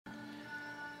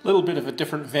Little bit of a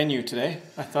different venue today.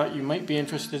 I thought you might be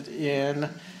interested in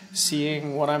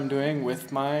seeing what I'm doing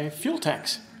with my fuel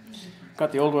tanks.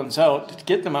 Got the old ones out. To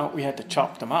get them out, we had to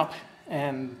chop them up,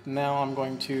 and now I'm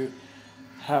going to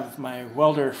have my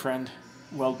welder friend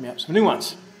weld me up some new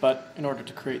ones. But in order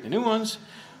to create the new ones,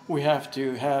 we have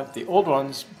to have the old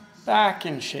ones back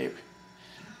in shape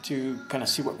to kind of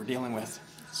see what we're dealing with.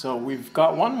 So we've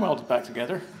got one welded back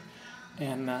together,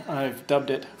 and I've dubbed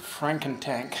it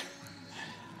Frankenstein.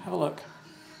 Have a look.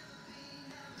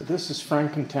 So this is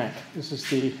Frankenstein. This is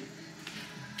the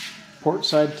port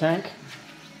side tank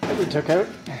that we took out.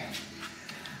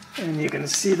 And you can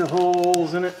see the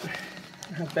holes in it,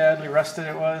 how badly rusted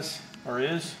it was, or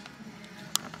is.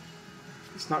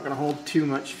 It's not going to hold too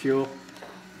much fuel.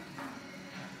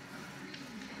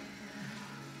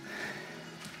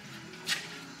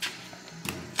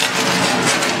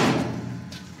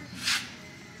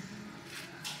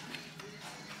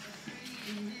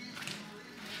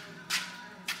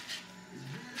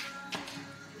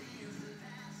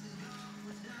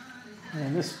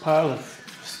 And this pile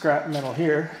of scrap metal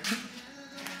here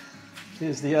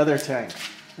is the other tank.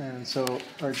 And so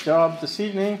our job this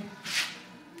evening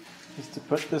is to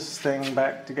put this thing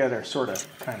back together, sort of,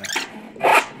 kind of.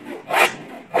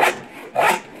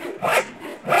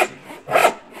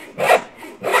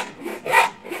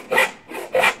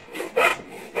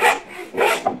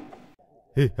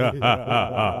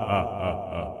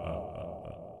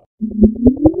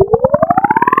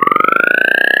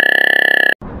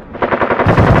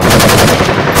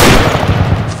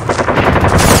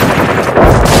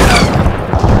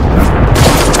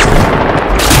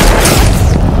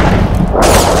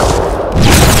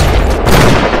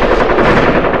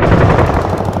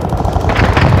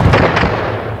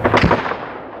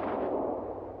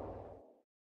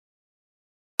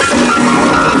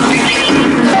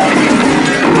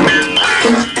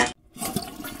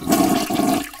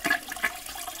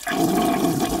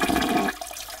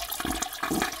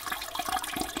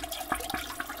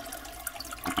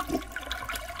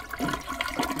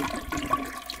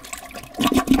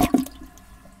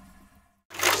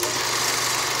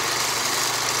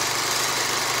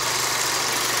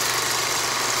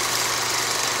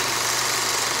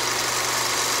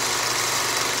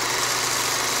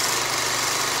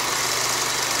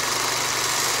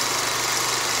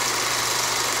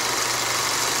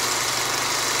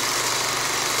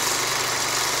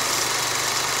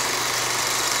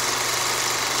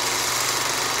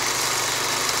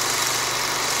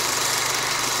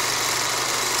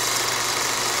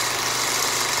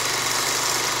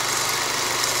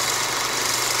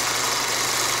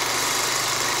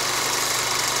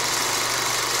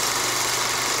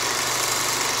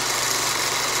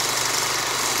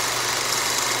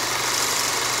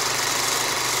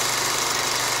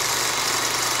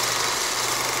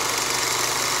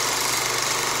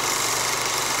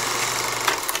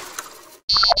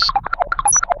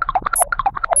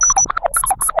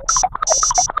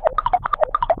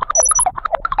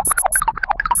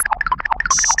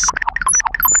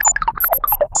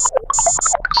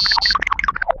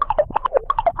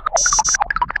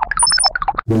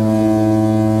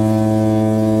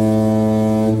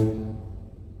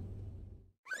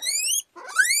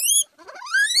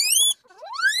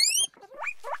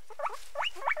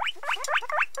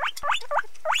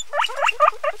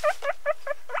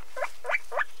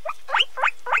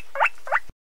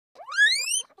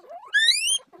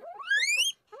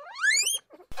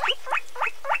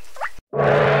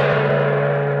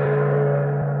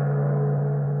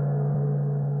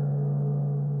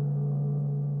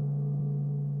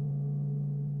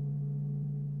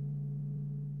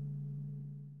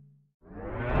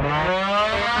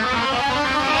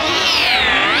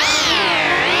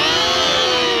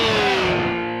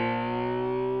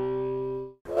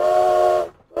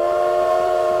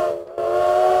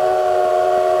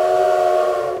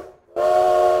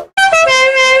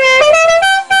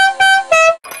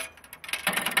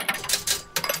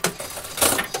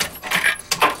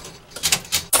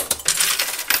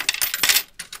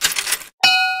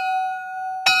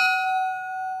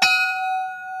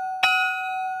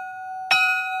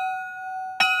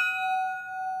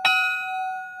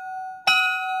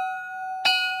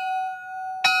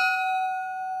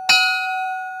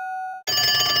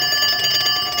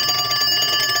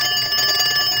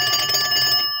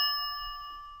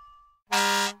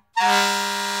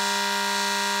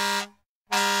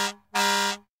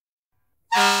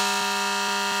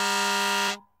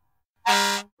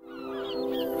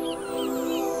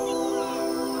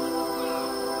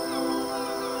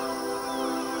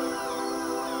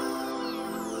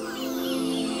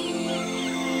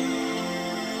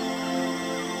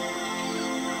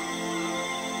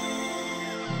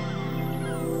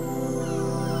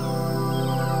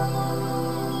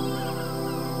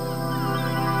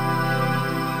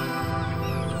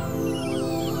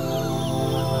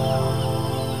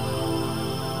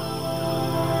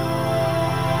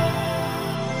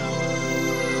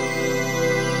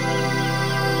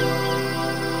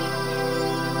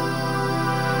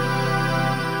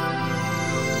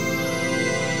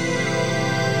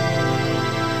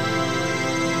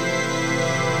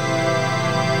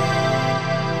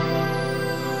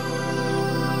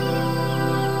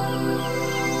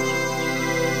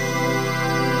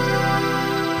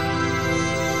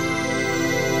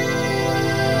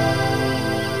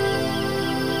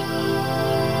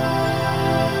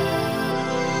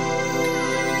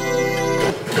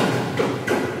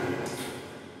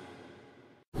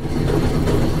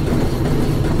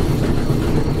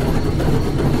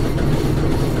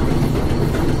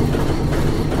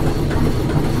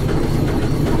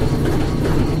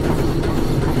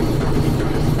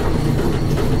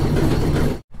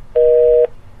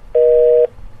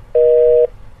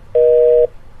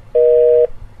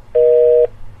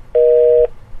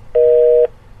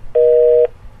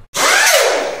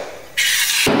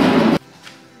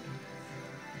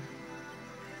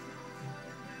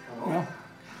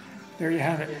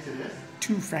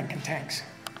 2 Franken tanks.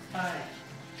 Aye.